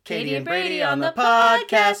Katie and Brady on the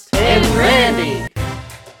podcast. And Randy.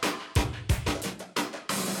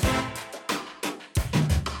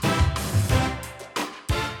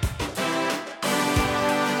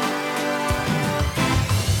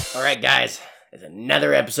 All right, guys. It's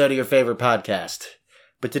another episode of your favorite podcast.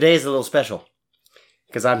 But today is a little special.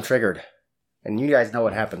 Because I'm triggered. And you guys know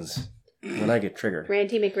what happens when I get triggered.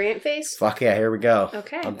 Randy McGrant face? Fuck yeah, here we go.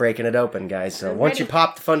 Okay. I'm breaking it open, guys. So I'm once ready. you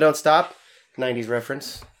pop, the fun don't stop. 90s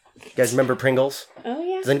reference. You guys remember Pringles? Oh,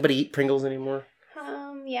 yeah. Does anybody eat Pringles anymore?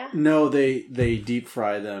 Yeah. No, they deep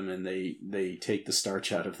fry them and they take the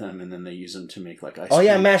starch out of them and then they use them to make like ice cream. Oh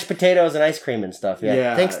yeah, mashed potatoes and ice cream and stuff. Yeah.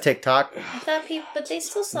 Yeah. Thanks, TikTok. I thought people, but they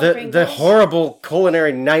still sell The Pringles. horrible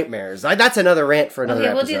culinary nightmares. That's another rant for another Okay,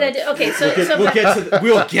 we'll episode. do that. Okay, so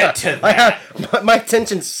We'll get to that. My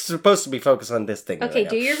attention's supposed to be focused on this thing. okay, right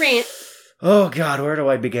do now. your rant. Oh God, where do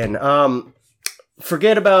I begin?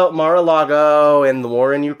 Forget about Mar-a-Lago and the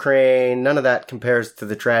war in Ukraine. None of that compares to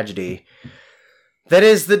the tragedy that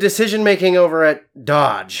is the decision-making over at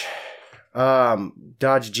Dodge.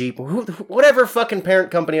 Dodge Jeep, whatever fucking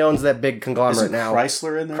parent company owns that big conglomerate Isn't now.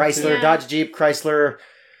 Chrysler in there? Chrysler, Yeah. Dodge Jeep, Chrysler,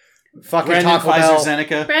 fucking Brandon Taco Pfizer, Bell.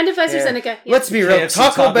 Zeneca. Brandon Pfizer, Yeah. Seneca. Yeah. Let's be real. KFC,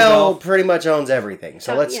 Taco Bell Bell. pretty much owns everything.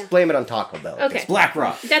 So let's yeah. blame it on Taco Bell. Okay.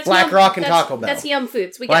 BlackRock. That's Black Yum- Rock and that's- Taco Bell. That's Yum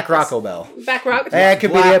Foods. We Black got this. Rocco Bell. Black Rock. It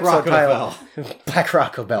could be the Black episode Rocco title. Bell. Black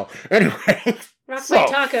Rocco Bell. Anyway, Rock So, my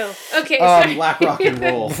taco. Okay, sorry. Black Rock and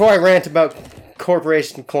Roll. before I rant about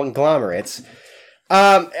corporation conglomerates,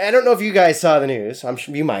 I don't know if you guys saw the news. I'm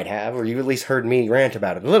sure you might have, or you at least heard me rant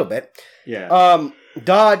about it a little bit. Yeah.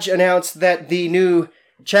 Dodge announced that the new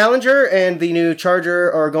Challenger and the new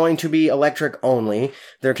Charger are going to be electric only.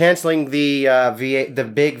 They're canceling the V8, the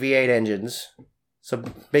big V8 engines. So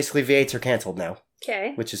basically, V8s are canceled now,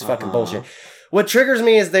 Okay. which is fucking Uh-huh. bullshit. What triggers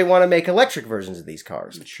me is they want to make electric versions of these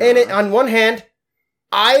cars. Sure. And on one hand,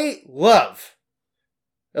 I love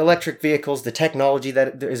electric vehicles, the technology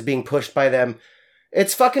that is being pushed by them.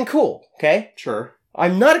 It's fucking cool, okay? Sure.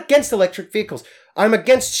 I'm not against electric vehicles. I'm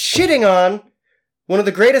against shitting on one of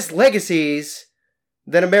the greatest legacies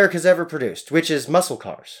that America's ever produced, which is muscle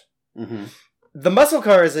cars. Mm-hmm. The muscle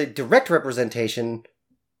car is a direct representation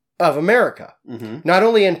of America, Mm-hmm. not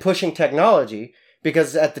only in pushing technology,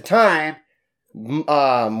 because at the time,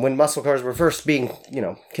 when muscle cars were first being,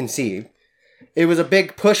 conceived, it was a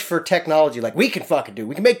big push for technology. Like, we can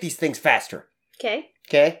make these things faster. Okay.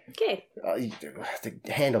 Okay? Okay. The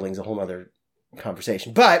handling's a whole other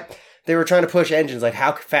conversation. But they were trying to push engines like,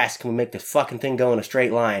 how fast can we make this fucking thing go in a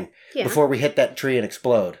straight line Yeah. before we hit that tree and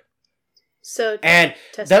explode? So, And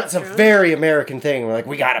that's a testosterone. very American thing. We're like,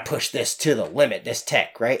 we gotta push this to the limit, this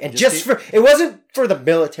tech, right? And Just it wasn't for the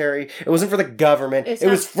military, it wasn't for the government, It's it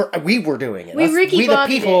not- was for, we were doing it. we Us- Ricky the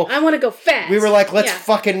Bobby people, I want to go fast. we were like, let's Yeah.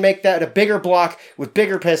 fucking make that a bigger block with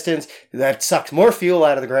bigger pistons that sucks more fuel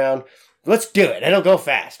out of the ground. Let's do it. It'll go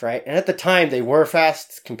fast, right? And at the time, they were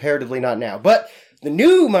fast, comparatively not now. But the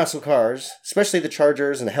new muscle cars, especially the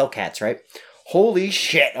Chargers and the Hellcats, right? Holy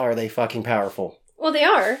shit, are they fucking powerful. Well, they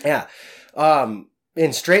are. Yeah.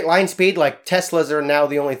 In straight line speed, like Teslas are now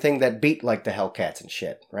the only thing that beat like the Hellcats and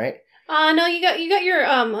shit, right? No, you got your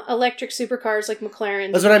electric supercars like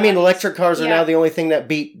McLaren. That's what I mean. Electric cars are Yeah. now the only thing that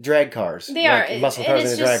beat drag cars. They like are. muscle And cars in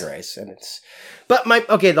it's a drag just- race, and it's. But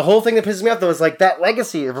the whole thing that pisses me off though is like that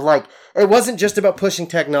legacy of like it wasn't just about pushing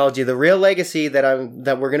technology. The real legacy that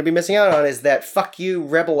we're going to be missing out on is that fuck you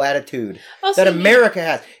rebel attitude Also, that America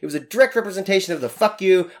has. It was a direct representation of the fuck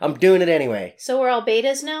you. I'm doing it anyway. So we're all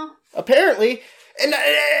betas now? Apparently. And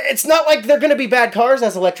it's not like they're going to be bad cars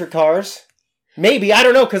as electric cars. Maybe. I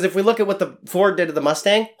don't know, because if we look at what the Ford did to the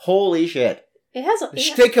Mustang, holy shit. It has a...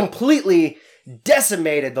 They completely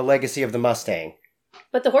decimated the legacy of the Mustang.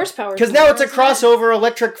 But the horsepower... Because now it's a crossover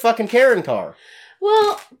electric fucking Karen car.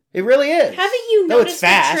 Well, It really is. haven't you No, it's noticed the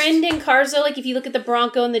fast. trend in cars, though? Like, if you look at the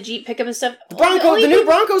Bronco and the Jeep pickup and stuff... The new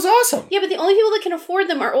Bronco's awesome. Yeah, but the only people that can afford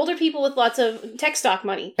them are older people with lots of tech stock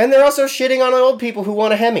money. And they're also shitting on old people who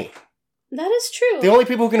want a Hemi. That is true. The only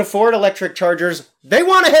people who can afford electric Chargers, they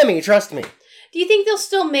want a Hemi, trust me. Do you think they'll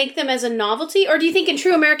still make them as a novelty? Or do you think in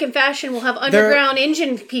true American fashion we'll have underground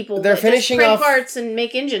engine people they're that finishing just print off- parts and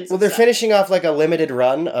make engines Well, and they're stuff? finishing off like a limited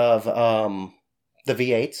run of the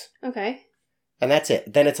V8s. Okay. And that's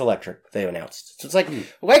it. Then it's electric, they announced. So it's like,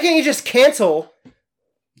 why can't you just cancel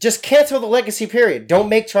the legacy period? Don't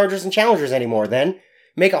make Chargers and Challengers anymore then.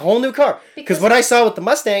 Make a whole new car. Because what I saw with the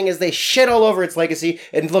Mustang is they shit all over its legacy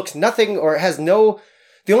and looks nothing or has no...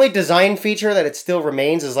 The only design feature that it still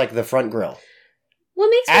remains is like the front grille. What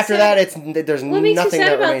makes me After sad, that, there's what makes me nothing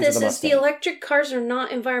sad that about remains of this the is the Mustang. electric cars are not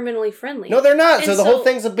environmentally friendly. No, they're not. And So the whole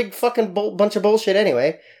thing's a big fucking bunch of bullshit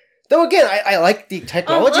anyway. Though again, I like the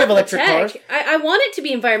technology love of electric the tech. cars. I want it to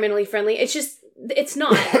be environmentally friendly. It's just, it's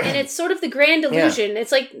not. And it's sort of the grand illusion.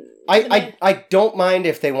 It's like... I don't mind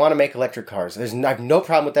if they want to make electric cars. I have no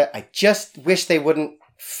problem with that. I just wish they wouldn't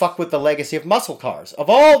fuck with the legacy of muscle cars. Of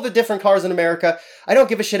all the different cars in America, I don't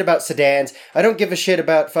give a shit about sedans. I don't give a shit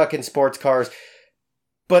about fucking sports cars.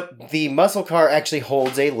 But the muscle car actually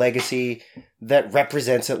holds a legacy that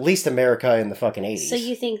represents at least America in the fucking 80s. So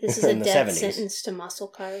you think this is a In the death 70s. sentence to muscle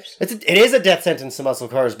cars? It is a death sentence to muscle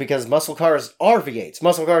cars because muscle cars are V8s.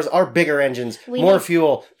 Muscle cars are bigger engines, more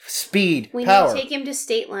fuel, speed, power. We need to take him to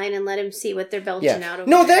State Line and let him see what they're belching out over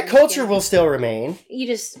No, there. that culture will still remain. You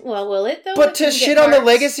just, well, will it though? But to shit on the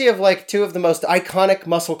legacy of like two of the most iconic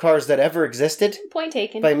muscle cars that ever existed Point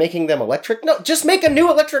taken. by making them electric? No, just make a new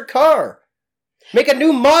electric car. Make a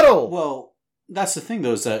new model. Well, that's the thing,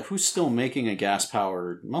 though, is that who's still making a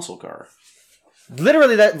gas-powered muscle car?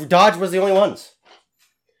 Literally, that Dodge was the only ones.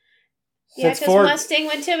 Yeah, because Mustang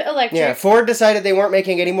went to electric. Yeah, Ford decided they weren't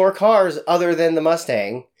making any more cars other than the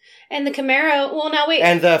Mustang. And the Camaro, well, now wait.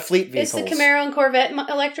 And the fleet vehicles. Is the Camaro and Corvette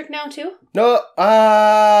electric now, too? No,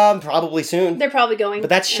 probably soon. They're probably going. But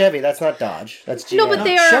that's Chevy, that's not Dodge. That's GM. No, but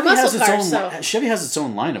they are Chevy muscle cars, so. Chevy has its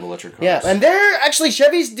own line of electric cars. Yeah, and they're actually,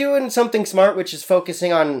 Chevy's doing something smart, which is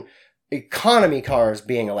focusing on economy cars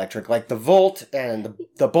being electric, like the Volt and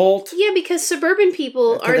the Bolt. Yeah, because suburban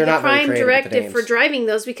people are the prime directive for driving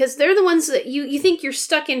those, because they're the ones that you think you're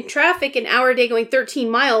stuck in traffic an hour a day going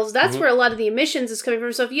 13 miles. That's where a lot of the emissions is coming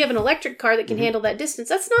from. So if you have an electric car that can handle that distance,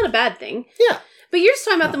 that's not a bad thing. Yeah. But you're just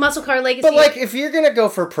talking about the muscle car legacy. But like, if you're gonna go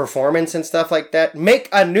for performance and stuff like that, make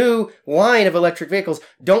a new line of electric vehicles.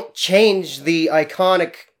 Don't change the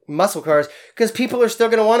iconic muscle cars, because people are still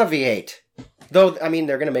gonna want a V8. Though, I mean,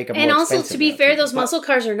 they're going to make them more expensive. And also, to be fair, those muscle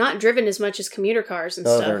cars are not driven as much as commuter cars and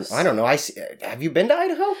stuff. I don't know. Have you been to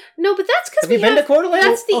Idaho? No, but that's because have you been to Coeur d'Alene?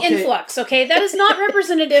 That's the influx, okay? That is not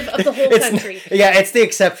representative of the whole country. Yeah, it's the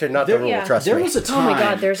exception, not the rule, trust me. There was a time... Oh my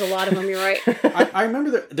god, there's a lot of them, you're right. I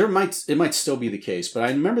remember it might still be the case, but I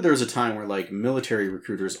remember there was a time where, like, military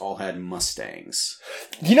recruiters all had Mustangs.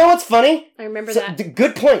 You know what's funny? I remember that.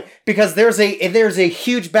 Good point, because there's a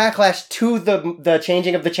huge backlash to the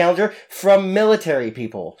changing of the Challenger from military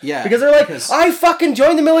people. Yeah. Because they're like, I fucking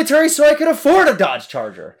joined the military so I could afford a Dodge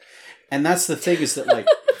Charger. And that's the thing, is that, like...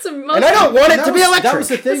 and I don't want it to be electric. That was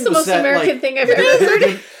the thing. That's the most American thing I've ever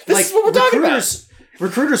heard. This is what we're talking about.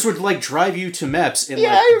 Recruiters would, like, drive you to MEPS in,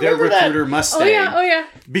 like, their recruiter Mustang. Oh, yeah.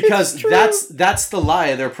 Because that's the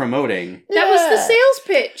lie they're promoting. That was the sales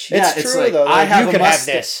pitch. It's true, like, though. I have you can have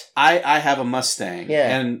this. I have a Mustang.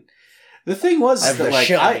 Yeah. And the thing was that, like,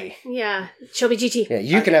 Shelby. Shelby GT. Yeah,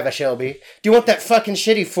 you can have a Shelby. Do you want that fucking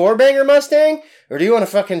shitty four-banger Mustang? Or do you want a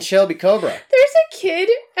fucking Shelby Cobra? There's a kid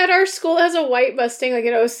at our school that has a white Mustang, like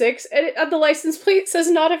an 06, and on the license plate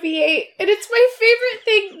says not a V8. And it's my favorite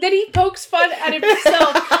thing that he pokes fun at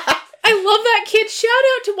himself. I love that kid. Shout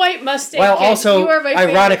out to White Mustang. Well, kid. also, You are my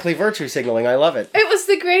ironically, virtue signaling. I love it. It was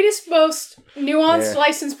the greatest, most nuanced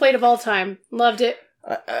license plate of all time. Loved it.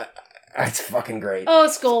 It's fucking great. Oh,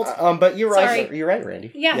 it's gold. But you're right. Sorry. You're right,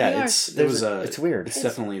 Randy. Yeah, it's weird. It's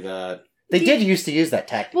definitely that. They did used to use that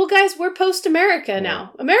tactic. Well, guys, we're post-America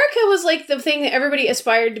now. America was like the thing that everybody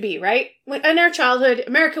aspired to be, right? In our childhood,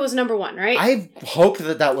 America was number one, right? I hoped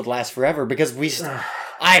that would last forever because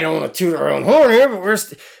I don't want to toot our own horn here,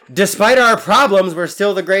 but despite our problems, we're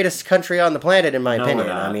still the greatest country on the planet, in my opinion.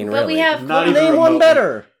 I mean, but really. we have name one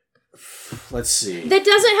better. Let's see. That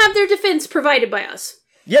doesn't have their defense provided by us.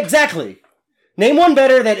 Yeah, exactly. Name one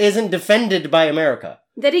better that isn't defended by America.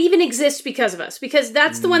 That even exists because of us. Because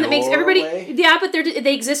that's the one that makes everybody... Yeah, but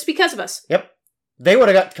they exist because of us. Yep. They would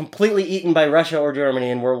have got completely eaten by Russia or Germany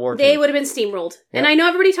in World War II. They would have been steamrolled. Yep. And I know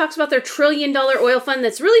everybody talks about their $1 trillion oil fund.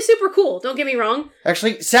 That's really super cool. Don't get me wrong.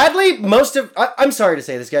 Actually, sadly, most of... I'm sorry to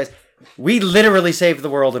say this, guys. We literally saved the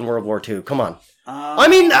world in World War II. Come on.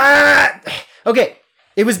 Okay.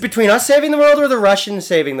 It was between us saving the world or the Russians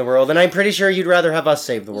saving the world, and I'm pretty sure you'd rather have us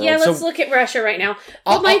save the world. Yeah, let's look at Russia right now.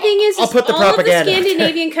 But my thing is, I'll put the all propaganda. of the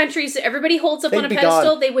Scandinavian countries that everybody holds up on a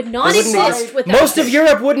pedestal, they would not exist without most of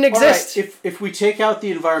Europe wouldn't exist. Right, if we take out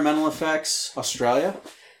the environmental effects, Australia?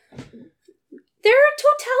 They're a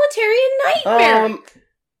totalitarian nightmare.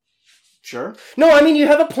 Sure. No, I mean, you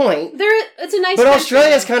have a point. It's a nice But country.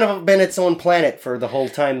 Australia's kind of been its own planet for the whole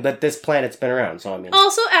time that this planet's been around, so I mean...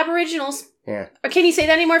 Also, Aboriginals. Yeah. Or can you say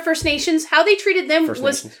that anymore? First Nations? How they treated them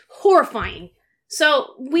was horrifying.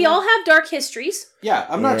 So, we all have dark histories. Yeah,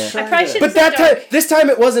 I'm not sure. I probably should But this time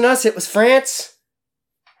it wasn't us, it was France.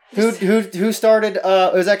 Who started,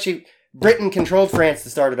 it was actually Britain controlled France that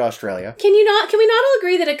started Australia. Can we not all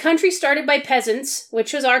agree that a country started by peasants,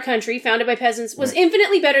 which was our country, founded by peasants, was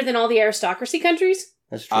infinitely better than all the aristocracy countries?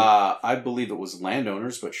 That's true. I believe it was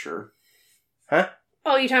landowners, but sure. Huh?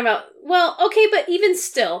 Oh, you're talking about... Well, okay, but even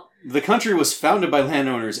still... The country was founded by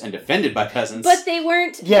landowners and defended by peasants. But they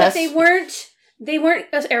weren't... Yes. But they weren't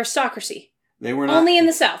aristocracy. They were not... Only in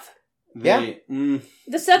the South.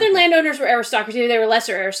 The Southern landowners were aristocracy. They were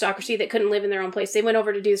lesser aristocracy that couldn't live in their own place. They went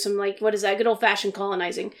over to do some, good old-fashioned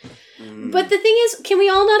colonizing. But the thing is, can we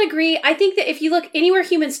all not agree? I think that if you look anywhere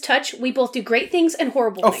humans touch, we both do great things and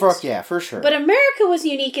horrible things. Oh, fuck yeah, for sure. But America was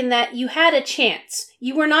unique in that you had a chance.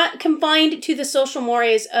 You were not confined to the social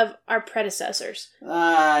mores of our predecessors.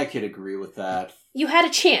 I could agree with that. You had a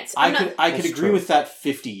chance. I could agree with that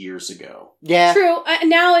 50 years ago. Yeah, true.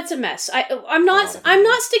 Now it's a mess. I'm not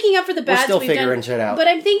sticking up for the bads. We're still figuring shit out. But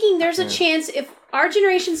I'm thinking there's a chance if our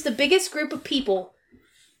generation's the biggest group of people,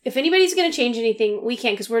 if anybody's going to change anything, we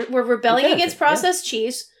can, because we're rebelling against processed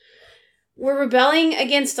cheese. We're rebelling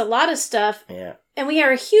against a lot of stuff. Yeah, and we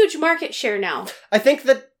are a huge market share now. I think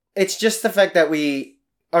that it's just the fact that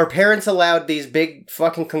our parents allowed these big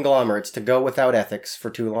fucking conglomerates to go without ethics for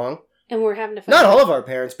too long. And we're having to fight. Not all of our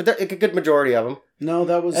parents, but a good majority of them. No,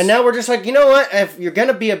 that was... And now we're just like, you know what? If you're going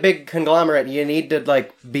to be a big conglomerate, you need to,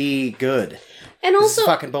 be good. And also,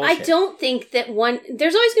 fucking bullshit. I don't think that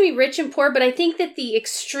there's always going to be rich and poor, but I think that the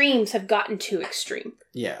extremes have gotten too extreme.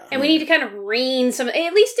 Yeah. And we need to kind of rein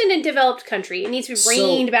at least in a developed country, it needs to be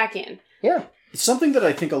reined back in. Yeah. Something that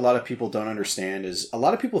I think a lot of people don't understand is a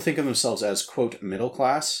lot of people think of themselves as, quote, middle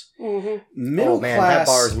class. Mm-hmm. Middle class... that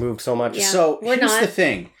bar's moved so much. Yeah, so here's the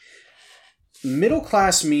thing. Middle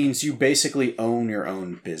class means you basically own your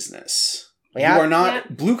own business. Yeah. You are not... Yeah.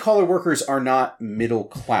 Blue-collar workers are not middle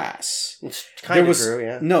class. It's kind of true,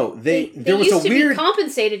 yeah. No, there was used a weird... be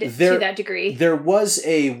compensated to that degree. There was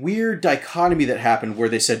a weird dichotomy that happened where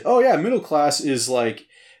they said, oh yeah, middle class is like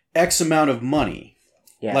X amount of money.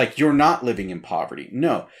 Yeah. Like, you're not living in poverty.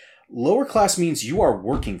 No. Lower class means you are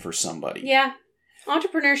working for somebody. Yeah.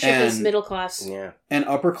 Entrepreneurship is middle class. Yeah. And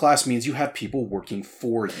upper class means you have people working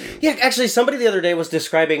for you. Yeah, actually, somebody the other day was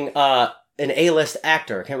describing an A-list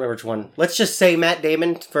actor. I can't remember which one. Let's just say Matt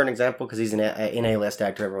Damon, for an example, because he's an A-list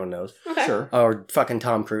actor everyone knows. Okay. Sure. Or fucking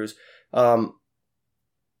Tom Cruise.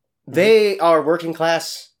 They are working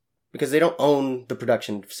class because they don't own the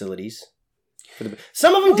production facilities.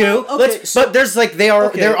 Some of them do, okay, but there's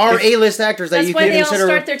there are A-list actors that you can consider. That's why they all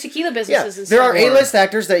start their tequila businesses. And there are A-list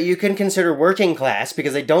actors that you can consider working class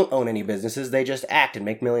because they don't own any businesses. They just act and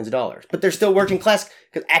make millions of dollars, but they're still working class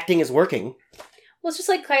because acting is working. Well, it's just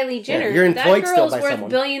like Kylie Jenner. Yeah, you're employed that girl's still by worth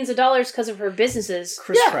someone. Billions of dollars because of her businesses.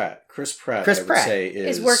 Chris Pratt, I would say,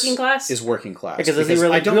 is working class. Is working class because he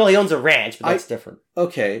really owns a ranch, but that's different.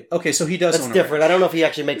 Okay, so he does. That's different. I don't know if he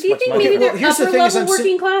actually makes much money. Do you think maybe they're upper level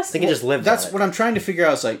working class? I think he just lives. That's what I'm trying to figure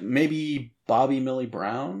out. Is like maybe Bobby Millie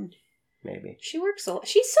Brown. Maybe she works a lot.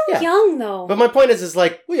 She's so young though. But my point is there's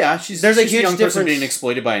a huge young person being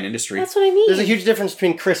exploited by an industry. That's what I mean. There's a huge difference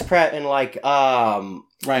between Chris Pratt and Ryan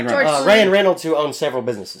Reynolds, who owns several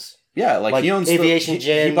businesses. Yeah, he owns Aviation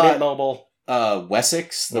Gin, Mint Mobile.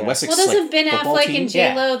 Wessex, Wessex. Well, doesn't Ben Affleck and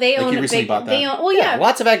J-Lo, they own a big...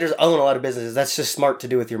 Lots of actors own a lot of businesses. That's just smart to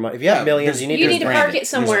do with your money. If you have millions, you need to park it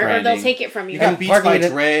somewhere or they'll take it from you. You got Beats by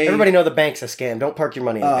Dre. Everybody know the bank's a scam. Don't park your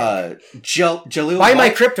money in the bank. Jaleel Buy my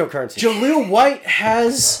cryptocurrency. Jaleel White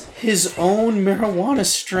has his own marijuana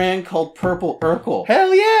strand called Purple Urkel.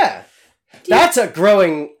 Hell yeah! That's a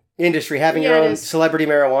growing industry, having your own celebrity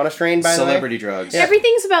marijuana strain, by the way. Celebrity drugs. Yeah.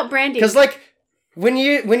 Everything's about branding. Because, when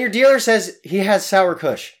your dealer says he has Sour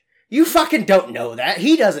Kush, you fucking don't know that.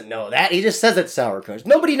 He doesn't know that. He just says it's Sour Kush.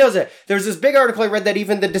 Nobody knows it. There's this big article I read that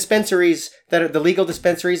even the dispensaries, that are the legal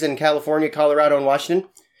dispensaries in California, Colorado, and Washington,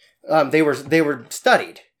 they were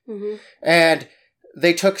studied. Mm-hmm. And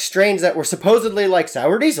they took strains that were supposedly like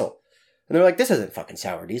sour diesel. And they're like, this isn't fucking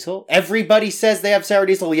sour diesel. Everybody says they have sour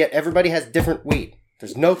diesel, yet everybody has different weed.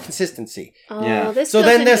 There's no consistency. So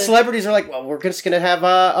then the celebrities are like, well, we're just going to have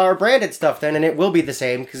our branded stuff then, and it will be the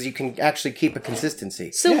same because you can actually keep a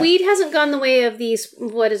consistency. So weed hasn't gone the way of these,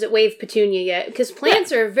 wave petunia yet? Because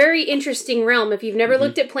plants are a very interesting realm. If you've never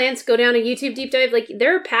looked at plants, go down a YouTube deep dive.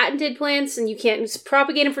 There are patented plants, and you can't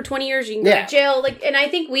propagate them for 20 years. You can go to jail. And I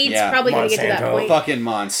think weed's probably going to get to that point. Fucking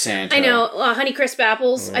Monsanto. I know. Honeycrisp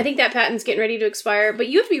apples. I think that patent's getting ready to expire, but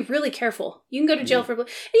you have to be really careful. You can go to jail for... And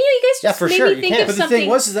you guys just made me think of something. The thing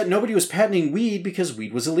was that nobody was patenting weed because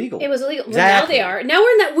weed was illegal. It was illegal. Exactly. Well, now they are. Now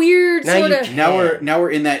we're in that weird sort of... Now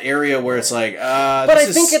we're in that area where it's like,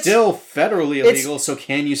 this is still federally illegal, so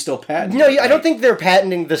can you still patent it? No, I don't think they're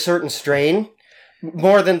patenting the certain strain.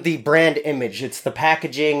 more than the brand image. It's the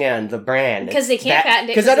packaging and the brand. Because they can't patent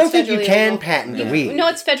it. Because I don't think you can patent the weed. No,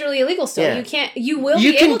 it's federally illegal still. Yeah. You can't. You will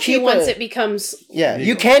be able to once it becomes. Yeah, legal.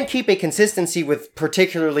 You can keep a consistency with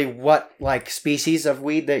particularly what species of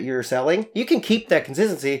weed that you're selling. You can keep that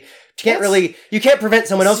consistency. You can't prevent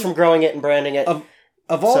someone else from growing it and branding it.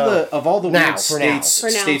 Of all the weird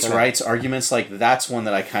states' rights arguments, that's one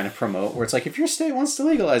that I kind of promote, where it's like, if your state wants to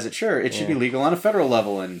legalize it, sure, it should be legal on a federal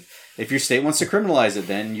level, and if your state wants to criminalize it,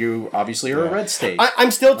 then you obviously are a red state.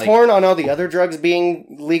 I'm still torn on all the other drugs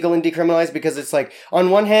being legal and decriminalized, because it's like, on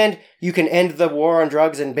one hand, you can end the war on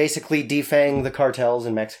drugs and basically defang the cartels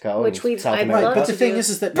in Mexico. Which we've South America. But the thing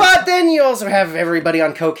is that... But then you also have everybody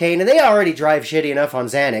on cocaine, and they already drive shitty enough on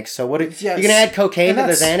Xanax, so what? You're going to add cocaine to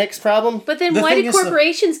the Xanax problem? But then why did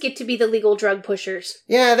corporations get to be the legal drug pushers?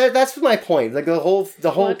 Yeah, that's my point. Like, the whole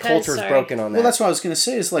culture is broken on that. Well, that's what I was going to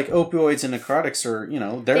say, is like, opioids and narcotics are,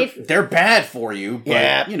 they're bad for you,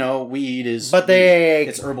 but, weed is... But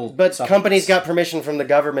it's herbal. But companies got permission from the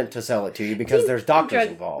government to sell it to you because there's doctors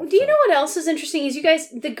involved. Do you know what else is interesting? Is you guys,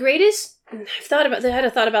 the greatest... I had a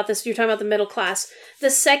thought about this. You're talking about the middle class. The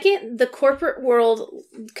second the corporate world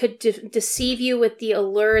could deceive you with the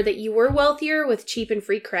allure that you were wealthier with cheap and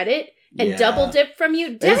free credit and double dip from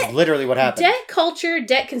you. That's literally what happened. Debt culture,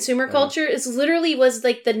 debt consumer culture was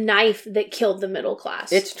like the knife that killed the middle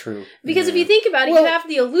class. It's true. Because if you think about it, you have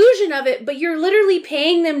the illusion of it, but you're literally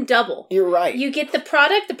paying them double. You're right. You get the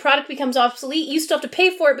product becomes obsolete, you still have to pay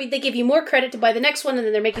for it, but they give you more credit to buy the next one, and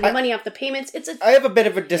then they're making the money off the payments. I have a bit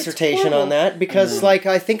of a dissertation on that, because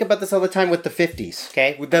I think about this all the time with the 50s,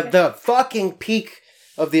 okay? With the fucking peak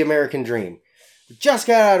of the American dream. We just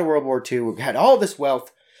got out of World War II, we had all this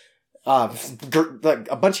wealth. A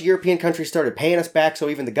bunch of European countries started paying us back, so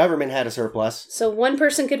even the government had a surplus. So one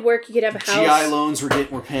person could work, you could have a house. GI loans were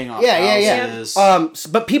paying off houses.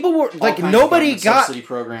 But people were nobody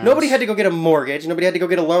had to go get a mortgage. Nobody had to go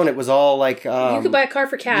get a loan. It was all you could buy a car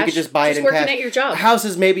for cash. You could just buy it in cash. Working at your job.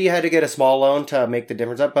 Houses, maybe you had to get a small loan to make the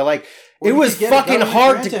difference up, but it was fucking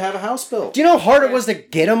hard to have a house built. Do you know how hard it was to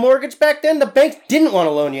get a mortgage back then? The banks didn't want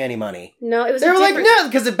to loan you any money. No, it was. They were like, no,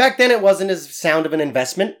 because back then it wasn't as sound of an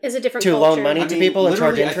investment. It's a different to culture. loan money to people and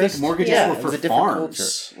charge interest. I think mortgages were for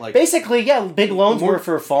farms. Basically, big loans were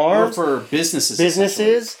for farms, or for businesses.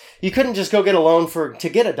 Businesses. You couldn't just go get a loan to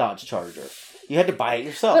get a Dodge Charger. You had to buy it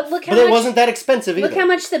yourself. But it wasn't that expensive either. Look how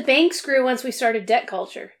much the banks grew once we started debt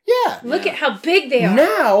culture. Yeah. Look at how big they are.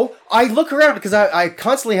 Now, I look around because I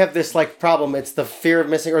constantly have this problem. It's the fear of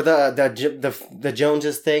missing, or the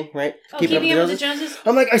Joneses thing, right? Keeping up with the Joneses?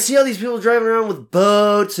 I'm like, I see all these people driving around with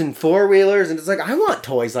boats and four-wheelers, and it's like, I want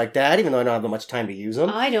toys like that, even though I don't have that much time to use them.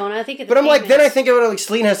 I don't. I think it's But I'm like, then I think about it,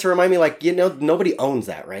 Celine has to remind me, nobody owns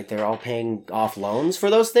that, right? They're all paying off loans for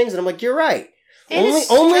those things, and I'm like, you're right. Only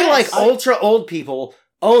ultra old people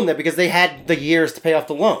own that because they had the years to pay off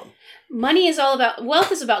the loan.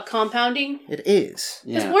 Wealth is about compounding. It is.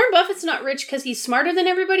 Because Warren Buffett's not rich because he's smarter than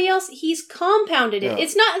everybody else. He's compounded it. Yeah.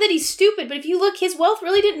 It's not that he's stupid, but if you look, his wealth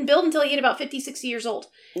really didn't build until he hit about 50, 60 years old.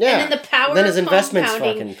 Yeah. And then the power his investments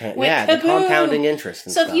fucking the compounding interest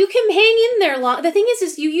and stuff. If you can hang in there long, the thing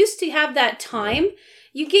is you used to have that time.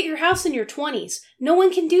 You get your house in your 20s. No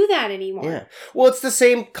one can do that anymore. Yeah. Well, it's the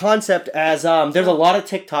same concept as, there's a lot of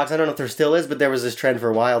TikToks. I don't know if there still is, but there was this trend for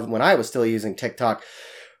a while when I was still using TikTok,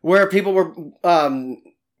 where people were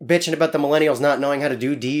bitching about the millennials not knowing how to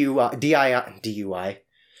do DIY.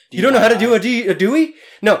 You don't know how to do a DUI?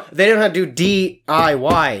 No, they don't know how to do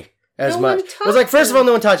DIY as much. It was like, first of all,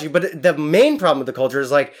 no one taught you, but the main problem with the culture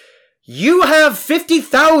is you have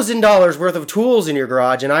 $50,000 worth of tools in your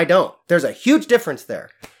garage, and I don't. There's a huge difference there.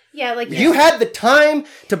 Yeah, you had the time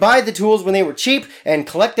to buy the tools when they were cheap and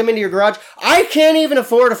collect them into your garage. I can't even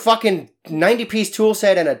afford a fucking 90-piece tool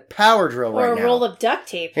set and a power drill right now. Or a roll of duct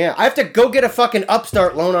tape. Yeah, I have to go get a fucking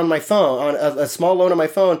Upstart loan on my phone, on a small loan on my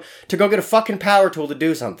phone, to go get a fucking power tool to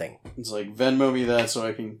do something. It's like, Venmo me that so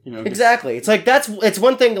I can, Exactly. It's like, it's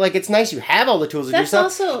one thing, it's nice you have all the tools to do stuff.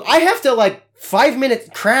 Also, I have to,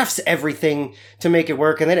 5-minute crafts everything to make it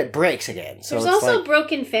work, and then it breaks again. So there's also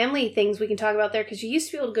broken family things we can talk about there, because you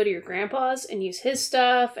used to be able to go to your grandpa's and use his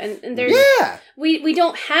stuff, and there's... Yeah! We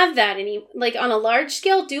don't have that on a large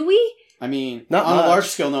scale, do we? I mean, not on a large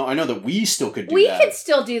scale, no. I know that we still could do that. We could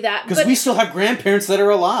still do that. Because we still have grandparents that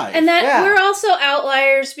are alive. And we're also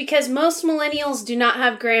outliers because most millennials do not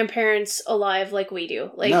have grandparents alive like we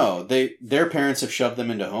do. No, their parents have shoved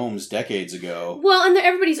them into homes decades ago. Well, and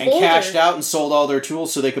everybody's older. And cashed out and sold all their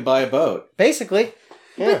tools so they could buy a boat. Basically.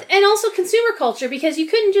 Yeah. And also consumer culture, because you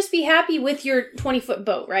couldn't just be happy with your 20-foot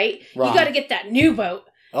boat, right? You got to get that new boat.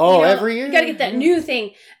 Oh, every year? You gotta get that new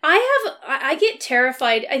thing. I get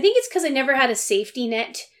terrified. I think it's because I never had a safety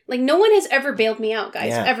net. Like, no one has ever bailed me out,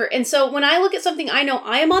 guys, ever. And so when I look at something, I know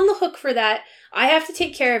I am on the hook for that. I have to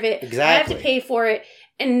take care of it. Exactly. I have to pay for it.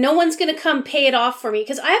 And no one's going to come pay it off for me.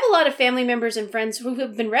 Because I have a lot of family members and friends who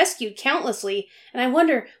have been rescued countlessly. And I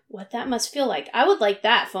wonder what that must feel like. I would like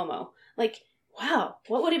that, FOMO. Like, wow,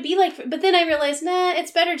 what would it be like? But then I realized,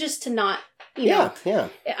 it's better just to not, you know. Yeah.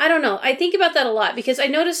 I don't know. I think about that a lot. Because I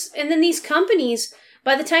notice, and then these companies,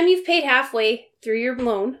 by the time you've paid halfway through your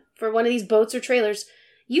loan for one of these boats or trailers,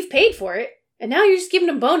 you've paid for it, and now you're just giving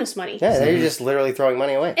them bonus money. Yeah, they're just literally throwing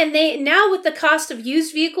money away. And they now, with the cost of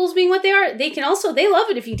used vehicles being what they are, they love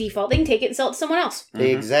it if you default. They can take it and sell it to someone else. Mm-hmm.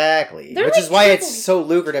 Exactly. Which is why it's so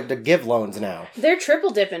lucrative to give loans now. They're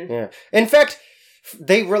triple dipping. Yeah. In fact,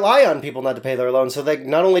 they rely on people not to pay their loans, so they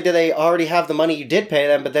not only do they already have the money you did pay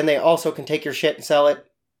them, but then they also can take your shit and sell it.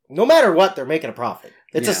 No matter what, they're making a profit.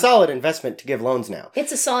 It's a solid investment to give loans now.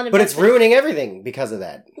 It's a solid investment. But it's ruining everything because of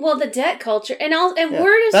that. Well, the debt culture.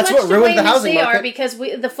 We're as much the way as they are because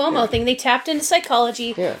the FOMO thing, they tapped into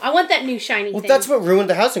psychology. Yeah. I want that new shiny thing. That's what ruined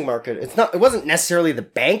the housing market. It wasn't necessarily the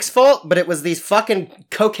bank's fault, but it was these fucking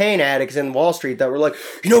cocaine addicts in Wall Street that were like,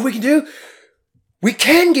 you know what we can do? We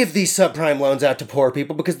can give these subprime loans out to poor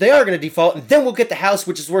people because they are going to default, and then we'll get the house,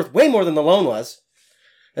 which is worth way more than the loan was.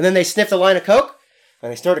 And then they sniffed a line of coke.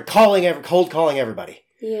 And they started cold calling everybody.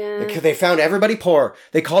 Yeah. They found everybody poor.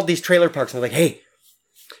 They called these trailer parks and they're like, hey,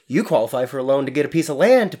 you qualify for a loan to get a piece of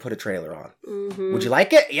land to put a trailer on. Mm-hmm. Would you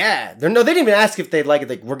like it? Yeah. They didn't even ask if they'd like it.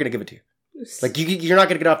 Like, we're going to give it to you. Like, you're not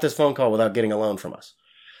going to get off this phone call without getting a loan from us.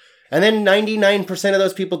 And then 99% of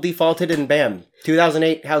those people defaulted and bam,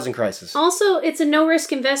 2008 housing crisis. Also, it's a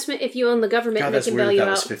no-risk investment if you own the government and they can bail you out.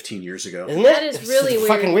 That was 15 years ago. Isn't that is really weird.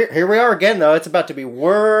 Fucking weird. Here we are again, though. It's about to be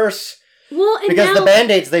worse. Well, and because the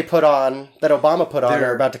Band-Aids they put on, that Obama put on,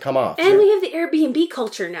 are about to come off. And we have the Airbnb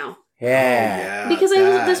culture now. Yeah. Because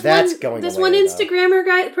this one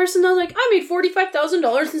Instagrammer person that was like, I made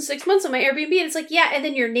 $45,000 in 6 months on my Airbnb. And it's like, yeah, and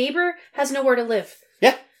then your neighbor has nowhere to live.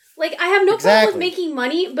 Yeah. Like, I have no problem with making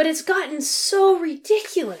money, but it's gotten so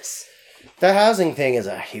ridiculous. The housing thing is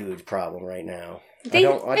a huge problem right now. I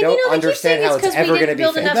don't understand how it's ever going to be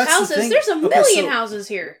fixed. Enough houses. There's a million houses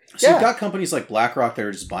here. So you've got companies like BlackRock that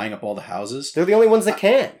are just buying up all the houses. They're the only ones that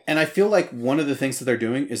can. And I feel like one of the things that they're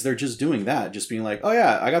doing is they're just doing that. Just being like, oh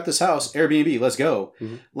yeah, I got this house, Airbnb, let's go.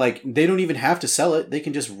 Mm-hmm. Like, they don't even have to sell it. They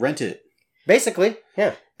can just rent it. Basically,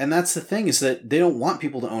 yeah. And that's the thing, is that they don't want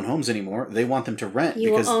people to own homes anymore. They want them to rent.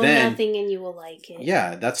 You will own nothing and you will like it.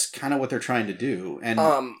 Yeah, that's kind of what they're trying to do.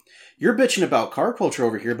 And you're bitching about car culture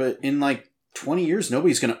over here, but in like 20 years,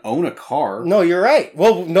 nobody's going to own a car. No, you're right.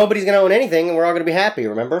 Well, nobody's going to own anything, and we're all going to be happy,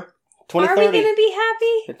 remember? 2030. Are we going to be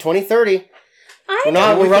happy? 2030.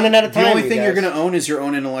 We're running out of time. The only thing you're going to own is your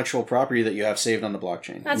own intellectual property that you have saved on the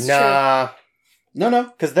blockchain. That's true. No.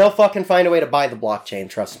 Because they'll fucking find a way to buy the blockchain,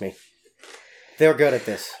 trust me. They're good at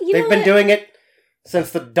this. They've been doing it since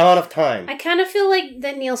the dawn of time. I kind of feel like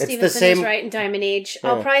that Neil Stephenson is right in Diamond Age. Yeah.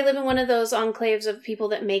 I'll probably live in one of those enclaves of people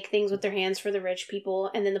that make things with their hands for the rich people,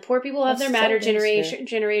 and then the poor people have their matter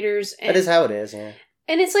generators. And, that is how it is, yeah.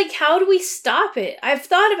 And it's like, how do we stop it? I've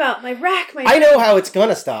thought about I know how it's going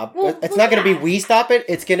to stop. Well, it's not going to be we stop it.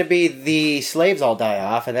 It's going to be the slaves all die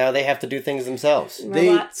off, and now they have to do things themselves.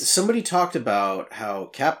 Somebody talked about how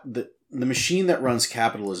the machine that runs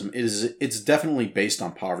capitalism it's definitely based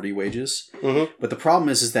on poverty wages. Mm-hmm. But the problem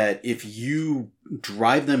is that if you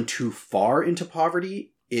drive them too far into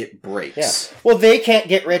poverty, it breaks. Yeah. Well, they can't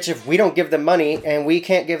get rich if we don't give them money, and we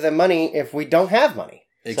can't give them money if we don't have money.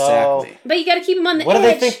 Exactly. So, but you got to keep them on the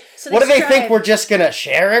edge. What do they think? We're just going to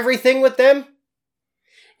share everything with them?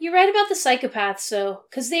 You're right about the psychopaths, though,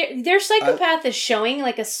 because their psychopath is showing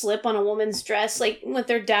like a slip on a woman's dress, like with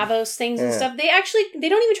their Davos things and stuff. They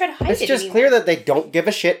don't even try to hide it. It's just clear that they don't give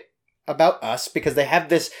a shit about us because they have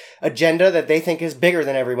this agenda that they think is bigger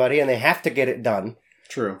than everybody, and they have to get it done.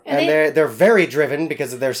 True, and they're very driven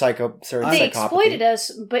because of their psychopathy. They exploited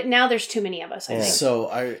us, but now there's too many of us. I think so.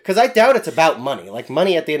 Because I doubt it's about money. Like,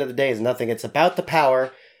 money at the end of the day is nothing. It's about the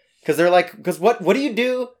power. Because they're like, what do you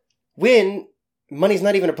do when money's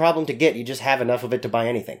not even a problem to get? You just have enough of it to buy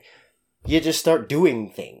anything. You just start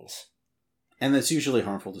doing things. And that's usually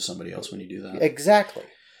harmful to somebody else when you do that. Exactly.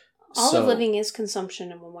 All of living is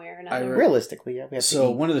consumption in one way or another. Realistically, yeah. So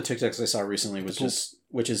one of the TikToks I saw recently was this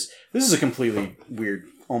is a completely weird,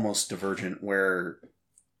 almost divergent, where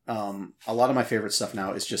a lot of my favorite stuff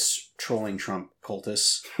now is just trolling Trump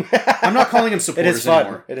cultists. I'm not calling them supporters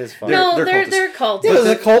anymore. It is fun. They're cults. Yeah, there's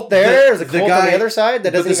a cult there. There's a cult on the other side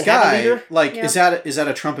that doesn't even have a leader. Like, is at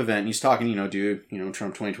a Trump event, and he's talking, dude,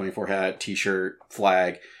 Trump 2024 hat, t-shirt,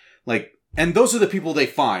 flag. Like, and those are the people they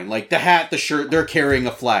find. Like, the hat, the shirt, they're carrying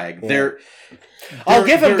a flag. Yeah. I'll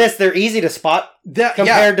give them this. They're easy to spot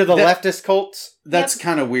compared to the leftist cults. That's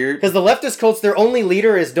kind of weird. Because the leftist cults, their only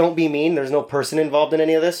leader is don't be mean. There's no person involved in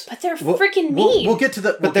any of this. But they're freaking mean. We'll get to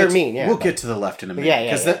the... But they're mean, yeah. We'll get to the left in a minute. Yeah.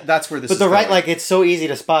 Because that's where this is But the right, like, it's so easy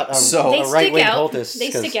to spot a right-wing cultist. They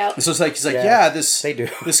stick out. So it's like, he's like, they do.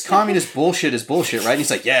 This communist bullshit is bullshit, right? And he's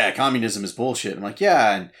like, yeah, communism is bullshit. I'm like,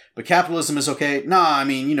 yeah, but capitalism is okay. Nah, I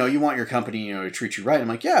mean, you want your company, to treat you right. I'm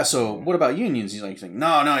like, yeah, so what about unions? He's like,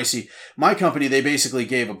 no, you see, my company, they basically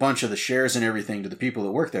gave a bunch of the shares and everything to the people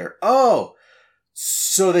that work there. Oh,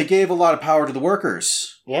 so they gave a lot of power to the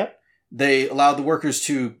workers. Yep. They allowed the workers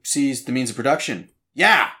to seize the means of production.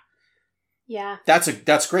 Yeah. Yeah. That's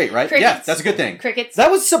great, right? Crickets. Yeah, that's a good thing. Crickets.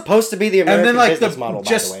 That was supposed to be the American business model,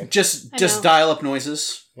 by the way. Just dial up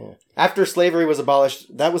noises. Yeah. After slavery was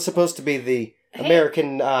abolished, that was supposed to be the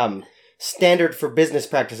American standard for business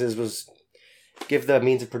practices was give the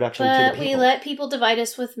means of production to the people. But we let people divide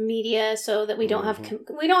us with media so that we don't have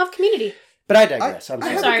community. But I digress. I'm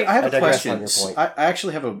sorry. I have a question. On your point. I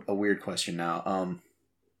actually have a weird question now.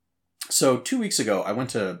 So 2 weeks ago, I went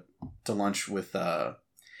to lunch with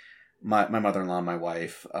my mother-in-law and my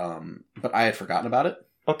wife, but I had forgotten about it.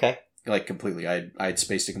 Okay. Like, completely. I had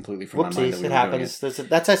spaced it completely from my mind. It happens. That's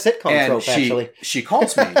a sitcom trope, actually. She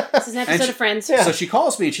calls me. This is an episode of Friends. Yeah. So she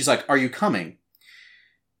calls me and she's like, "Are you coming?"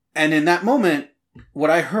 And in that moment, what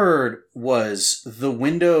I heard was the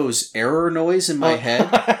Windows error noise in my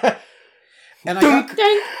head. And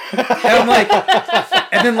I'm like,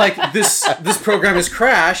 and then like this program has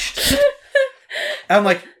crashed. And I'm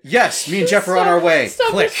like, yes, me and Jeff are on our way.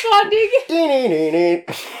 Stop responding.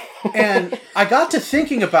 And I got to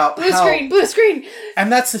thinking about blue screen.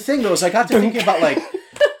 And that's the thing, though, is I got to thinking about like,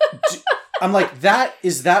 I'm like,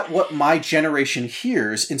 is that what my generation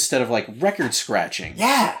hears instead of like record scratching?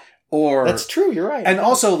 Yeah. Or that's true. You're right. And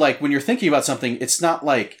also, like, when you're thinking about something, it's not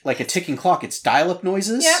like a ticking clock. It's dial-up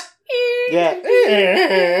noises. Yeah.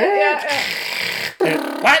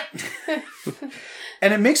 What?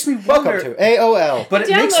 And it makes me wonder. Welcome to AOL. But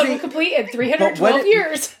it makes me complete in 312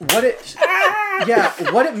 years. What it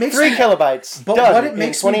makes 3 kilobytes. But what it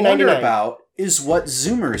makes me wonder about is what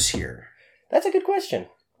Zoomers hear. That's a good question.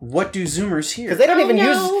 What do Zoomers hear? Because they don't even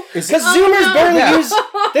use. Because Zoomers barely use.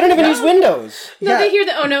 They don't even use Windows. No, they hear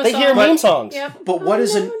the They hear meme songs. Yep. But what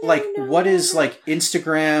is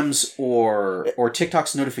Instagram's or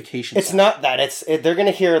TikTok's notifications? It's not that. They're gonna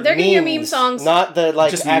hear. They're gonna hear meme songs, not the like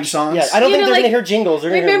just meme songs. Yeah, I don't think they're gonna hear jingles. They're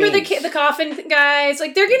remember gonna hear the coffin guys?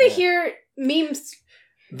 Like they're gonna hear memes.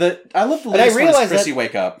 I love the latest one. Chrissy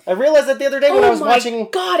Wake Up. I realized that the other day when I was watching.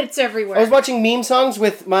 God, it's everywhere. I was watching meme songs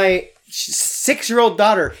with my 6-year-old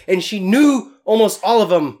daughter, and she knew almost all of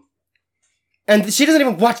them. And she doesn't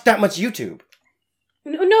even watch that much YouTube.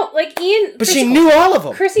 No, like Ian. But she knew all of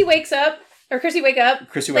them. Chrissy Wake Up. Chrissy Wake Up.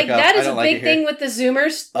 That is a big thing with the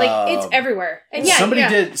Zoomers. Like it's everywhere. And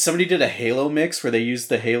somebody did a Halo mix where they used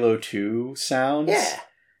the Halo 2 sounds. Yeah.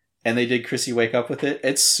 And they did Chrissy Wake Up with it.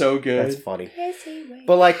 It's so good. That's funny.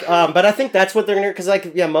 But like, but I think that's what they're gonna hear because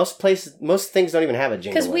like, yeah, most things don't even have a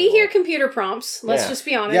jingle. Because we hear computer prompts. Let's just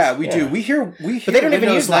be honest. Yeah, we do. We hear. But they don't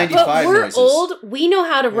even use 95 But we're noises. old. We know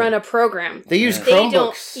how to run a program. They use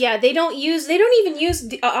Chromebooks. They don't even use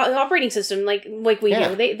the operating system like we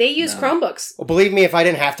do. They use Chromebooks. Well, believe me, if I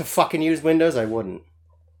didn't have to fucking use Windows, I wouldn't.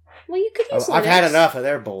 Well, you could use Linux. I've had enough of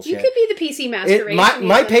their bullshit. You could be the PC master race.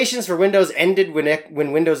 My patience for Windows ended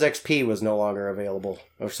when Windows XP was no longer available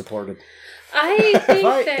or supported. I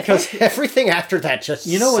think that because everything after that just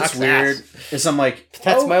what's weird is I'm like,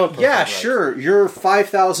 that's my own yeah, sure, your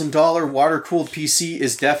 $5,000 water cooled PC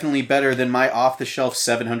is definitely better than my off the shelf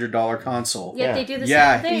 $700 console. Yet they do the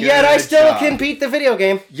same thing. Yet I still can beat the video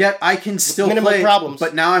game. Yet I can still play problems.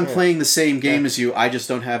 But now I'm playing the same game as you. I just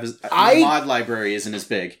don't have the mod library isn't as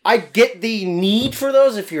big. I get the need for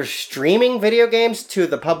those if you're streaming video games to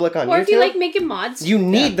the public on YouTube. Or if you like making mods. You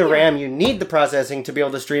need the RAM, you need the processing to be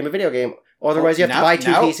able to stream a video game. Otherwise, you have to buy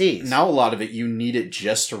 2 PCs. Now, a lot of it, you need it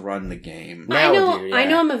just to run the game. I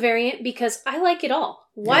know I'm a variant because I like it all.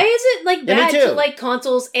 Why is it like bad to like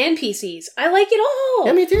consoles and PCs? I like it all.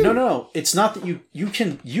 Yeah, me too. No. It's not that you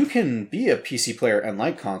can be a PC player and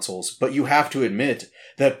like consoles, but you have to admit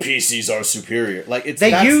that PCs are superior. Like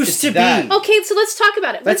they used to be. Okay, so let's talk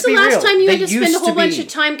about it. When's the last time you had to spend a whole bunch of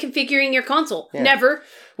time configuring your console? Yeah. Never.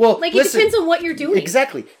 Well, like it depends on what you're doing.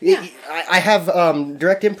 Exactly. Yeah. I have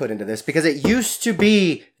direct input into this because it used to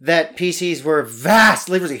be that PCs were vast.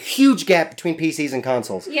 There was a huge gap between PCs and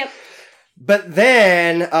consoles. Yep. But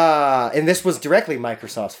then, and this was directly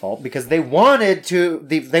Microsoft's fault because they wanted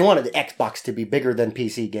the Xbox to be bigger than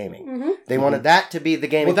PC gaming. Mm-hmm. They wanted that to be the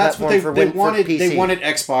gaming platform for PC. They wanted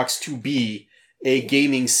Xbox to be a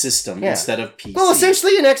gaming system instead of PC. Well,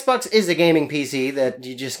 essentially, an Xbox is a gaming PC that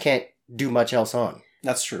you just can't do much else on.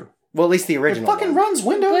 That's true. Well, at least the original. It fucking runs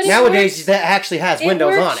Windows. Nowadays, that actually has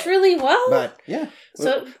Windows on it. It works really well. But yeah.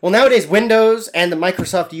 Well, nowadays, Windows and the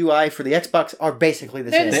Microsoft UI for the Xbox are basically the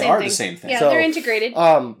same. They are the same thing. Yeah, they're integrated.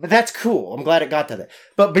 But that's cool. I'm glad it got to that.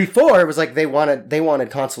 But before, it was like they wanted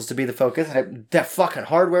consoles to be the focus. That fucking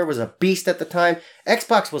hardware was a beast at the time.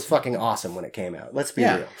 Xbox was fucking awesome when it came out. Let's be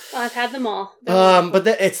real. Well, I've had them all. But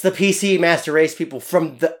it's the PC master race people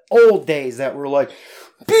from the old days that were like,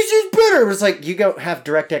 PC's better. It's like, you don't have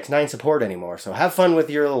DirectX 9 support anymore, so have fun with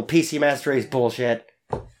your little PC master race bullshit.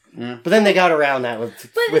 Yeah. But then they got around that with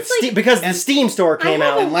Steam, because the Steam store came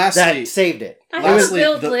out and that saved it.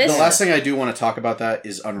 The last thing I do want to talk about that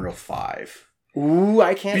is Unreal 5. Ooh,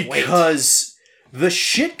 I can't wait. Because the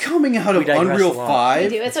shit coming out of Unreal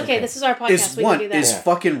 5... It's okay, this is our podcast, we can do that. Is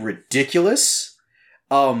fucking ridiculous.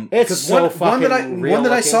 It's so fucking real one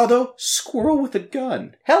that I saw though, squirrel with a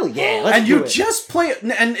gun. Hell yeah! Let's and do you it. Just play it,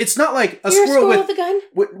 and it's not like a You're squirrel with a gun.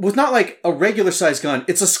 With not like a regular sized gun.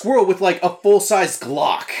 It's a squirrel with like a full sized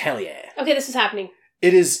Glock. Hell yeah! Okay, this is happening.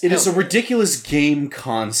 It is a ridiculous game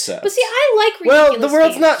concept. But see, I like ridiculous the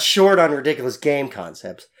world's games. not short on ridiculous game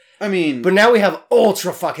concepts. I mean... But now we have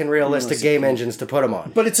ultra fucking realistic game engines to put them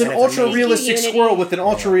on. But it's an ultra realistic squirrel with an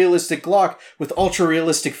ultra realistic Glock with ultra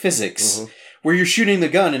realistic physics. Mm-hmm. Where you're shooting the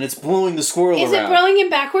gun and it's blowing the squirrel around. Is it blowing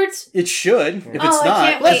him backwards? It should. If it's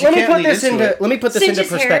not, let me put this into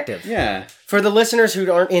perspective. Yeah. For the listeners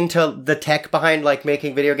who aren't into the tech behind like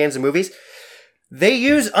making video games and movies, they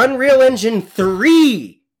use Unreal Engine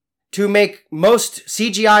 3 to make most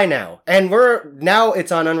CGI now. And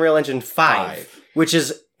it's on Unreal Engine 5. Which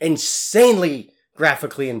is insanely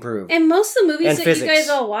graphically improved. And most of the movies that you guys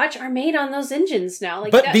all watch are made on those engines now.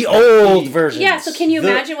 Like the old versions. Yeah, so can you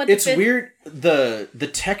imagine what it's weird. The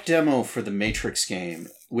tech demo for the Matrix game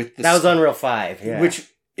with that was Unreal 5, yeah.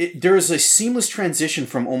 Which there is a seamless transition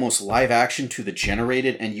from almost live action to the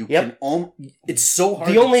generated, and you can it's so hard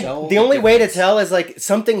to tell. The only way to tell is like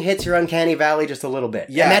something hits your uncanny valley just a little bit.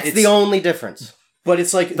 Yeah, and that's the only difference. But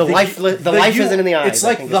it's like the life isn't in the eyes. It's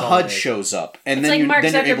like the HUD shows up, and it's then like Mark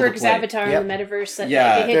Zuckerberg's avatar in the metaverse that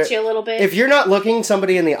it hits you a little bit. If you're not looking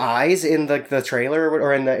somebody in the eyes in the trailer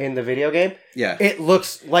or in the video game, it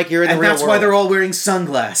looks like you're in the real world. And that's why they're all wearing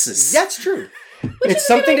sunglasses. That's true. It's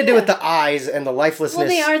something to do with the eyes and the lifelessness. Well,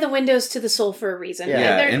 they are the windows to the soul for a reason.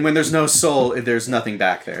 Yeah, and when there's no soul, there's nothing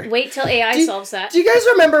back there. Wait till AI solves that. Do you guys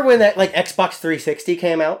remember when that like Xbox 360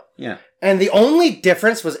 came out? Yeah. And the only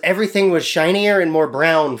difference was everything was shinier and more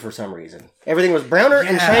brown for some reason. Everything was browner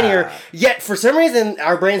and shinier, yet for some reason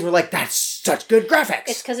our brains were like, that's such good graphics.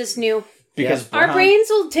 It's because it's new. Because our brains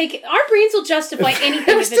will justify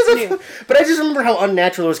anything if it's new. But I just remember how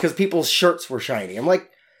unnatural it was because people's shirts were shiny. I'm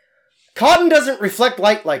like, cotton doesn't reflect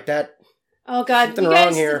light like that. Oh god, something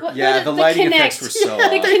wrong here. The lighting effects were so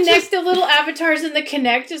off. The Kinect, the little avatars in the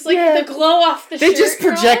Kinect, just like the glow off the shirt. They just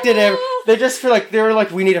projected it. They were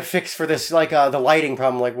like, we need a fix for this, like the lighting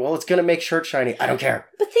problem. Like, well, it's gonna make shirt shiny. I don't care.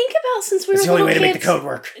 But think about since we were the only way to make the code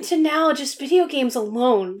work. To now, just video games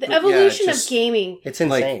alone, the evolution of gaming. It's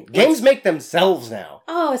insane. Games make themselves now.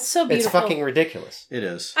 Oh, it's so beautiful. It's fucking ridiculous. It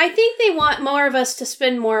is. I think they want more of us to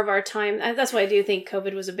spend more of our time. That's why I do think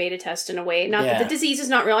COVID was a beta test in a way. Not that the disease is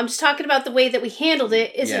not real. I'm just talking about the way that we handled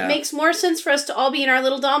it. It makes more sense for us to all be in our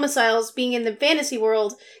little domiciles, being in the fantasy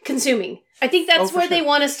world, consuming. I think that's where they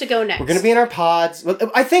want us to go next. We're going to be in our pods.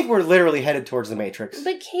 I think we're literally headed towards the Matrix.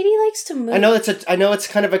 But Katie likes to move. I know it's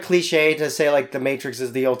kind of a cliche to say like the Matrix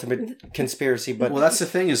is the ultimate conspiracy, but that's the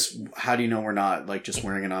thing is, how do you know we're not like just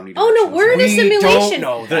wearing an omnidirectional? Oh no, we're in a simulation. Don't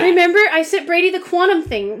know that. Remember, I sent Brady the quantum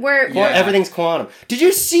thing where everything's quantum. Did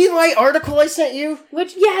you see my article I sent you?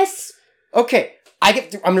 Yes. Okay. I'm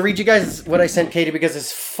going to read you guys what I sent Katie because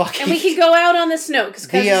it's fucking... And we can go out on this note because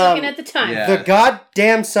Cuz is looking at the time. Yeah. The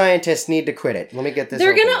goddamn scientists need to quit it. Let me get this.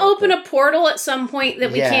 They're going to open a portal at some point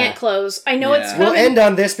that we can't close. I know it's coming. We'll end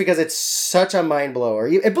on this because it's such a mind blower.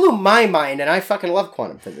 It blew my mind and I fucking love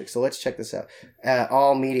quantum physics. So let's check this out.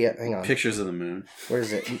 All media. Hang on. Pictures of the moon. Where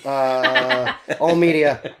is it? All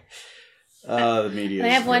media. The media. I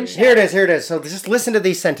have one. Here it is. So just listen to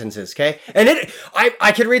these sentences, okay? And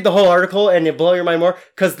I could read the whole article and it blow your mind more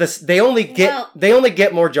because they only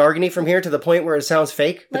get more jargony from here to the point where it sounds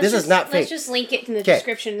fake. But this is not fake. Let's just link it in the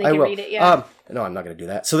description and they can read it. Yeah. No, I'm not going to do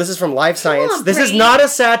that. So this is from Live Science. This is not a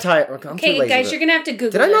satire. Okay, guys, you're going to have to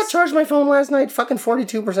Google. Did I not charge my phone last night? Fucking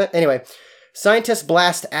 42%. Anyway, scientists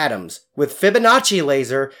blast atoms with Fibonacci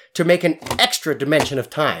laser to make an extra dimension of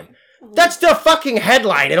time. That's the fucking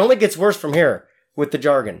headline. It only gets worse from here with the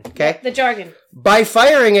jargon, okay? The jargon. By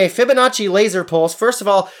firing a Fibonacci laser pulse, first of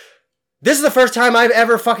all, this is the first time I've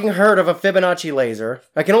ever fucking heard of a Fibonacci laser.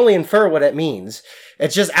 I can only infer what it means.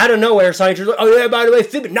 It's just out of nowhere, scientists are like, oh yeah, by the way,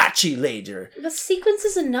 Fibonacci laser. The sequence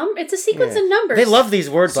is a number. It's a sequence of numbers. They love these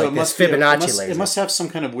words like this, Fibonacci laser. It must have some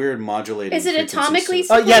kind of weird modulating. Is it atomically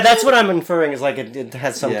sequential? Yeah, that's what I'm inferring, is like it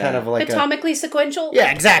has some kind of like atomically sequential?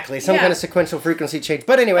 Yeah, exactly. Some kind of sequential frequency change.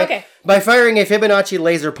 But anyway, by firing a Fibonacci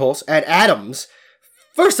laser pulse at atoms,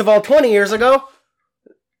 first of all, 20 years ago,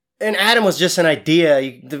 an atom was just an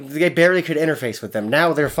idea. They barely could interface with them.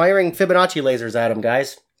 Now they're firing Fibonacci lasers at them,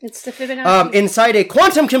 guys. It's the Fibonacci. Inside a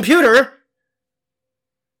quantum computer,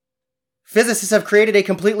 physicists have created a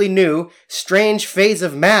completely new, strange phase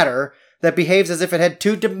of matter that behaves as if it had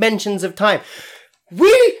 2 dimensions of time.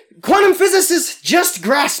 Quantum physicists just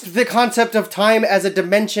grasped the concept of time as a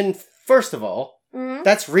dimension, first of all. Mm-hmm.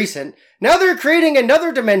 That's recent. Now they're creating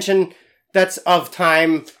another dimension that's of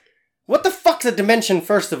time. What the fuck's a dimension,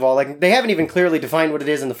 first of all? Like, they haven't even clearly defined what it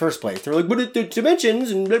is in the first place. They're like, but it's dimensions,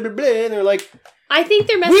 and blah, blah, blah, and they're like... I think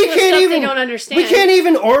they're messing with stuff they don't understand. We can't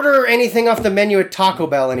even order anything off the menu at Taco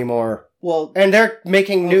Bell anymore. Well, and they're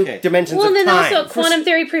making new dimensions of time. Well, and then also, quantum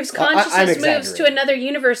theory proves consciousness moves to another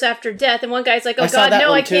universe after death, and one guy's like, oh god,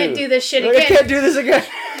 no, I can't do this shit again. I can't do this again.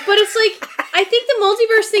 But it's like, I think the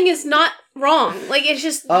multiverse thing is not wrong. Like, it's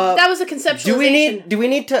just, that was a conceptualization. Do we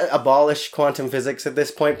need to abolish quantum physics at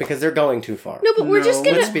this point? Because they're going too far. No, but we're just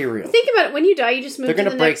gonna... Let's be real. Think about it. When you die, you just move to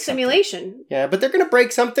the next simulation. Yeah, but they're gonna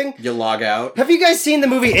break something. You log out. Have you guys seen the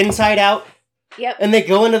movie Inside Out? Yep. And they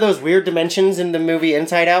go into those weird dimensions in the movie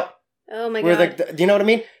Inside Out? Oh my god. Do you know what I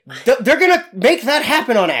mean? They're gonna make that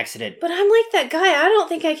happen on accident. But I'm like that guy. I don't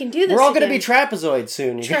think I can do this. We're all gonna be trapezoids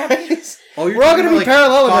soon, you guys. We're all gonna be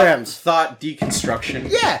parallelograms. Thought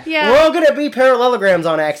deconstruction. Yeah. We're all gonna be parallelograms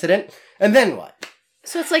on accident. And then what?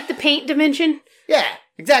 So it's like the paint dimension? Yeah,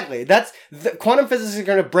 exactly. That's quantum physics is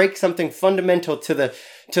gonna break something fundamental to the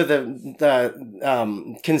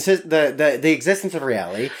existence of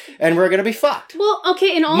reality, and we're gonna be fucked. Well,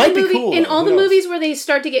 okay, in all the movies where they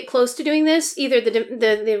start to get close to doing this, either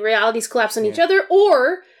the realities collapse on each other,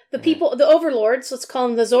 or the people, the overlords, let's call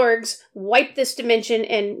them the Zorgs, wipe this dimension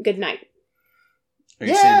and good night. Are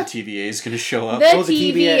you saying the TVA is going to show up? The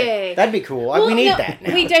TVA. That'd be cool. We need that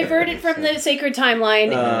now. We diverted from the sacred timeline.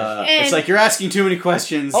 It's like you're asking too many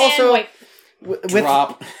questions. Also,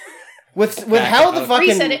 drop. With how the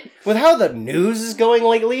fucking with how the news is going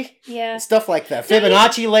lately, stuff like the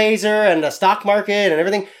Fibonacci laser and the stock market and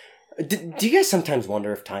everything. Do you guys sometimes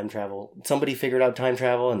wonder if somebody figured out time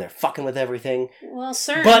travel and they're fucking with everything? Well,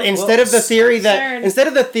 CERN. But instead of the theory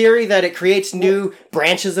that it creates new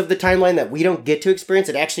branches of the timeline that we don't get to experience,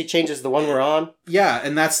 it actually changes the one we're on. Yeah,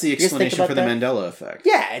 and that's the explanation for the Mandela effect.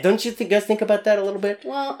 Yeah, don't you guys think about that a little bit?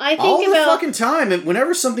 Well, I think all the fucking time. And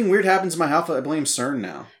whenever something weird happens in my house, I blame CERN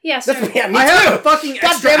now. Yeah, CERN. Yeah, me I too. have a fucking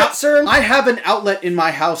extra CERN. I have an outlet in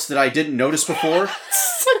my house that I didn't notice before.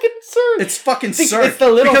 Fucking CERN. It's fucking CERN. It's the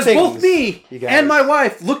little because things. Both me and my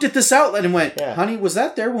wife looked at this outlet and went, honey, was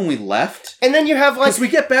that there when we left? And then you have like... Because we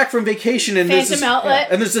get back from vacation and there's this outlet.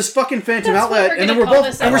 And there's this fucking phantom outlet. And then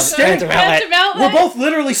we're staring. We're both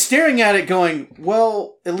literally staring at it going,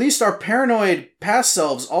 well, at least our paranoid past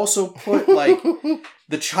selves also put like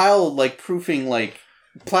the child like proofing like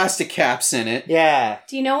plastic caps in it. Yeah.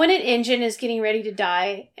 Do you know when an engine is getting ready to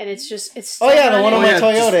die and it's still running? The one on my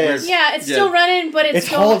Toyota is. Yeah, it's still running, but it's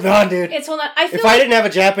holding on, dude. It's holding on. If I didn't have a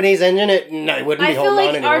Japanese engine, it wouldn't be holding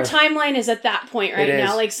on anymore. I feel like our timeline is at that point right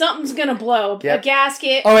now. Like something's gonna blow. A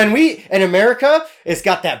gasket. Oh, and in America, it's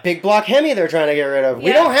got that big block Hemi they're trying to get rid of. Yeah.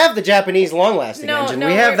 We don't have the Japanese long-lasting engine.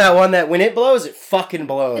 We have that one that when it blows, it fucking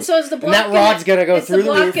blows. So is the block and that rod's gonna go through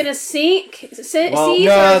the roof. Is the block gonna sink? Or is it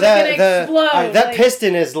gonna explode? That piston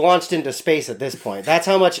is launched into space at this point. That's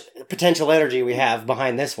how much potential energy we have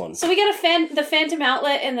behind this one. So we got the phantom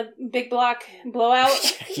outlet and the big block blowout.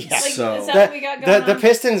 Yeah. Like, so is that what we got going the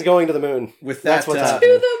piston's going to the moon. With that, that's what's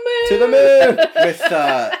happening. To the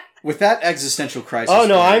moon. With that existential crisis. Oh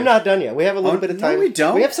no, I'm not done yet. We have a little bit of time. No, we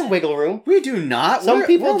don't. We have some wiggle room. We do not. Some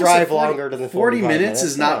people drive longer than 40 minutes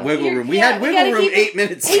is not wiggle room. We had wiggle room 8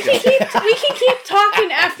 minutes ago. We can keep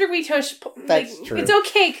talking after we touch. That's true. It's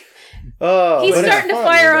okay. Oh, he's starting to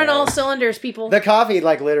fire on all cylinders, people. The coffee,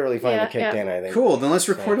 literally finally kicked in, I think. Cool, then let's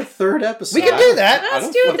record a third episode. We can do that.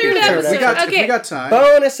 Let's do a third episode. We got time.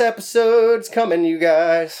 Bonus episodes coming, you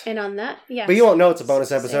guys. And on that, yeah. But you won't know it's a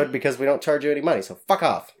bonus episode because we don't charge you any money, so fuck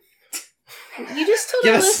off. You just told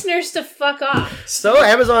the listeners to fuck off. So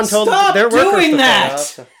Amazon told their workers to fuck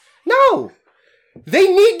off. No! They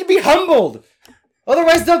need to be humbled!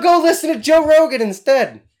 Otherwise they'll go listen to Joe Rogan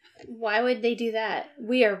instead. Why would they do that?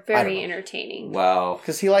 We are very entertaining. Wow.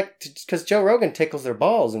 Because Joe Rogan tickles their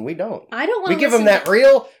balls and we don't. I don't want to We give them that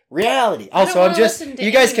real reality. Also,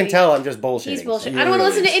 you guys can tell I'm just bullshitting. He's bullshit. I don't want to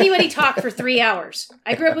listen to anybody talk for 3 hours.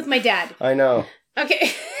 I grew up with my dad. I know.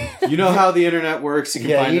 Okay. You know how the internet works. You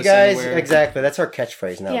can find us anywhere. Exactly. That's our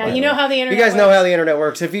catchphrase now. Yeah, you know how the internet works. You guys know how the internet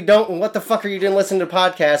works. If you don't, what the fuck are you doing listening to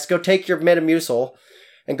podcasts? Go take your Metamucil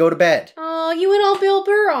and go to bed. Oh, you went all Bill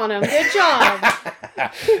Burr on him. Good job.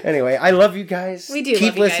 Anyway, I love you guys. We do.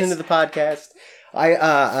 Keep listening to the podcast.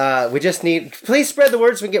 We just need. Please spread the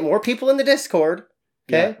word so we can get more people in the Discord.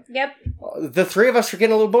 Okay. Yeah. Yep. The three of us are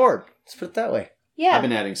getting a little bored. Let's put it that way. Yeah. I've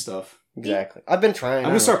been adding stuff. Exactly. I've been trying. I'm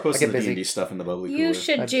gonna start posting the D&D stuff in the bubbly cooler. You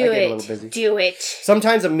should do it. Do it.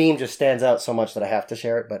 Sometimes a meme just stands out so much that I have to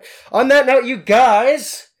share it. But on that note, you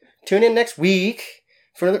guys tune in next week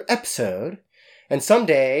for another episode, and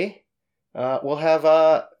someday we'll have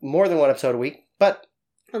more than one episode a week. But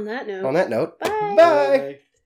on that note, bye. Bye.